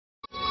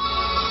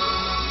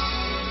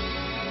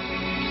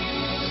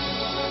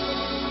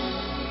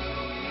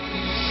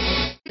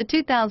The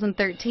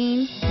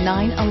 2013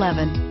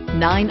 911.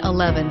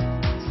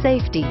 911.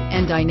 Safety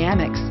and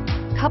dynamics,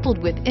 coupled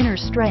with inner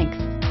strength,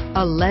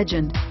 a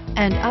legend,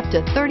 and up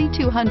to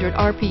 3,200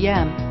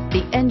 RPM,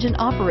 the engine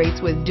operates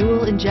with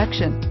dual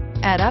injection.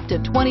 At up to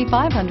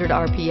 2,500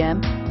 RPM,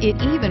 it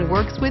even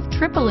works with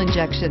triple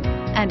injection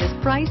and is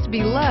priced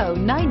below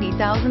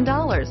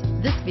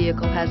 $90,000. This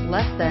vehicle has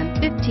less than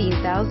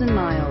 15,000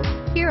 miles.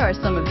 Here are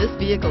some of this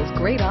vehicle's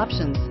great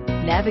options: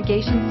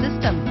 navigation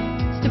system,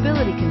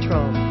 stability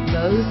control,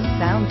 BOSE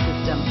sound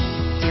system,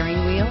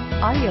 steering wheel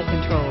audio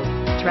controls,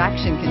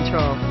 traction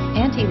control,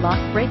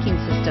 anti-lock braking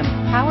system,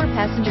 power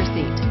passenger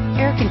seat,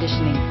 air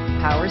conditioning,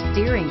 power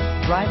steering,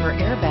 driver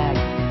airbag.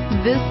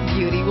 This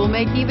beauty will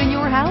make even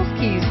your house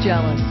keys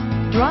jealous.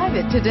 Drive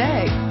it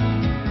today.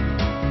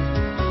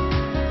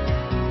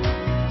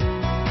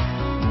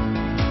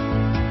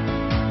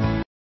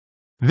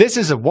 This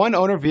is a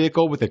one-owner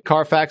vehicle with a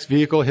Carfax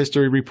Vehicle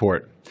History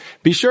Report.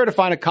 Be sure to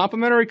find a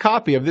complimentary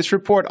copy of this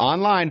report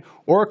online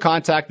or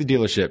contact the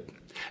dealership.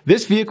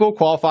 This vehicle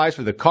qualifies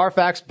for the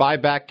Carfax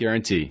Buyback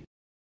Guarantee.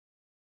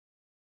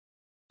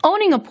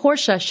 Owning a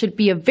Porsche should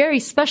be a very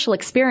special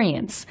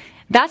experience.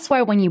 That's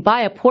why when you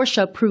buy a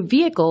Porsche-approved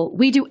vehicle,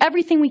 we do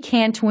everything we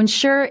can to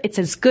ensure it's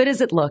as good as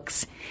it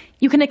looks.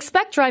 You can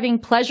expect driving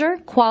pleasure,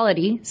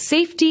 quality,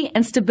 safety,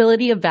 and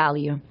stability of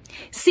value.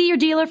 See your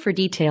dealer for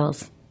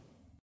details.